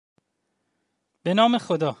به نام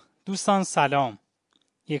خدا. دوستان سلام.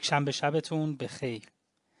 یک شنبه شبتون بخیر.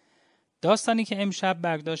 داستانی که امشب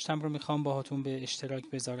برداشتم رو میخوام باهاتون به اشتراک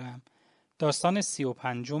بذارم. داستان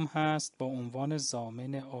 35 هست با عنوان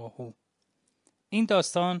ضامن آهو. این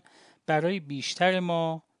داستان برای بیشتر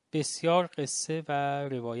ما بسیار قصه و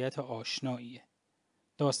روایت آشناییه.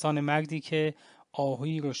 داستان مردی که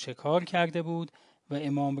آهویی رو شکار کرده بود و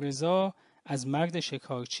امام رضا از مرد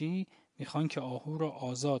شکارچی میخوان که آهو رو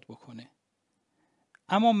آزاد بکنه.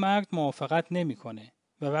 اما مرد موافقت نمیکنه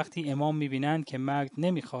و وقتی امام میبینند که مرد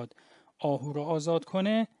نمیخواد آهو رو آزاد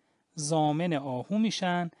کنه، ضامن آهو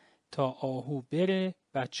میشن تا آهو بره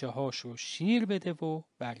بچه هاش رو شیر بده و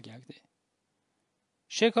برگرده.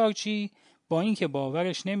 شکارچی با اینکه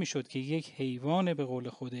باورش نمیشد که یک حیوان به قول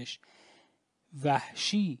خودش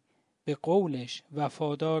وحشی به قولش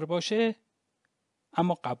وفادار باشه،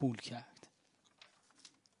 اما قبول کرد.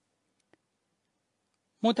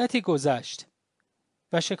 مدتی گذشت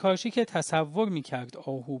و شکارچی که تصور میکرد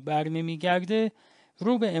آهو بر نمیگرده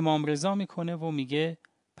رو به امام رضا میکنه و میگه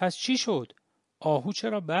پس چی شد؟ آهو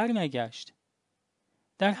چرا بر نگشت؟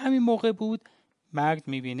 در همین موقع بود مرد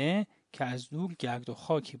میبینه که از دور گرد و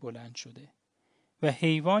خاکی بلند شده و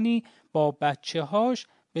حیوانی با بچه هاش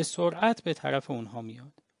به سرعت به طرف اونها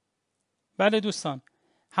میاد. بله دوستان،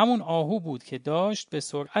 همون آهو بود که داشت به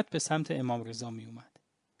سرعت به سمت امام رضا میومد.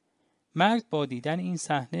 مرد با دیدن این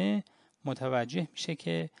صحنه متوجه میشه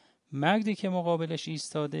که مردی که مقابلش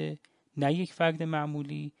ایستاده نه یک فرد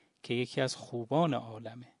معمولی که یکی از خوبان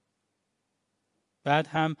عالمه. بعد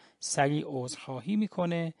هم سریع عذرخواهی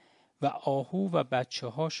میکنه و آهو و بچه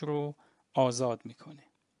هاش رو آزاد میکنه.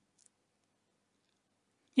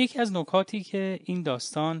 یکی از نکاتی که این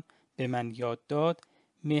داستان به من یاد داد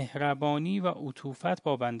مهربانی و عطوفت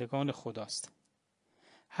با بندگان خداست.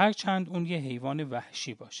 هرچند اون یه حیوان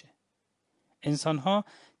وحشی باشه. انسان‌ها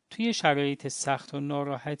توی شرایط سخت و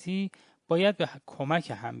ناراحتی باید به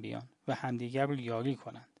کمک هم بیان و همدیگر رو یاری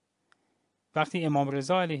کنند. وقتی امام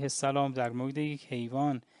رضا علیه السلام در مورد یک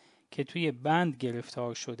حیوان که توی بند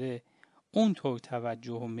گرفتار شده اونطور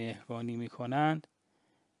توجه و مهربانی میکنند،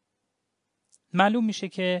 معلوم میشه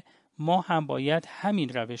که ما هم باید همین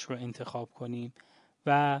روش رو انتخاب کنیم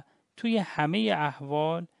و توی همه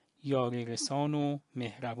احوال یاری رسان و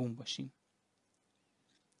مهربون باشیم.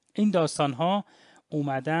 این داستان‌ها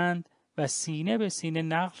اومدند و سینه به سینه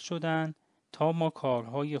نقل شدند تا ما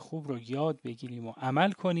کارهای خوب رو یاد بگیریم و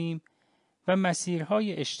عمل کنیم و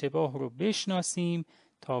مسیرهای اشتباه رو بشناسیم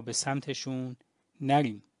تا به سمتشون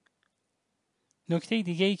نریم. نکته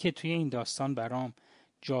دیگه‌ای که توی این داستان برام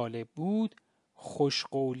جالب بود،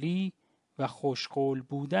 خوشقولی و خوشقول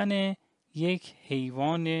بودن یک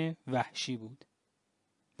حیوان وحشی بود.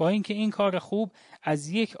 با اینکه این کار خوب از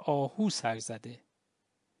یک آهو سر زده،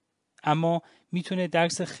 اما میتونه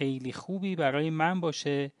درس خیلی خوبی برای من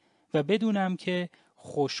باشه و بدونم که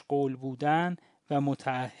خوشقول بودن و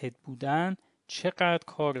متعهد بودن چقدر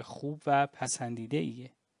کار خوب و پسندیده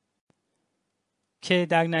ایه. که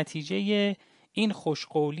در نتیجه این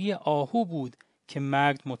خوشقولی آهو بود که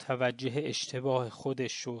مرد متوجه اشتباه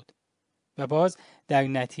خودش شد و باز در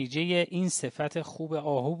نتیجه این صفت خوب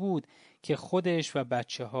آهو بود که خودش و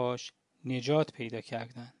بچه هاش نجات پیدا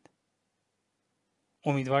کردند.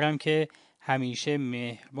 امیدوارم که همیشه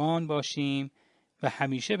مهربان باشیم و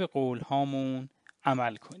همیشه به قول هامون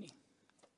عمل کنیم.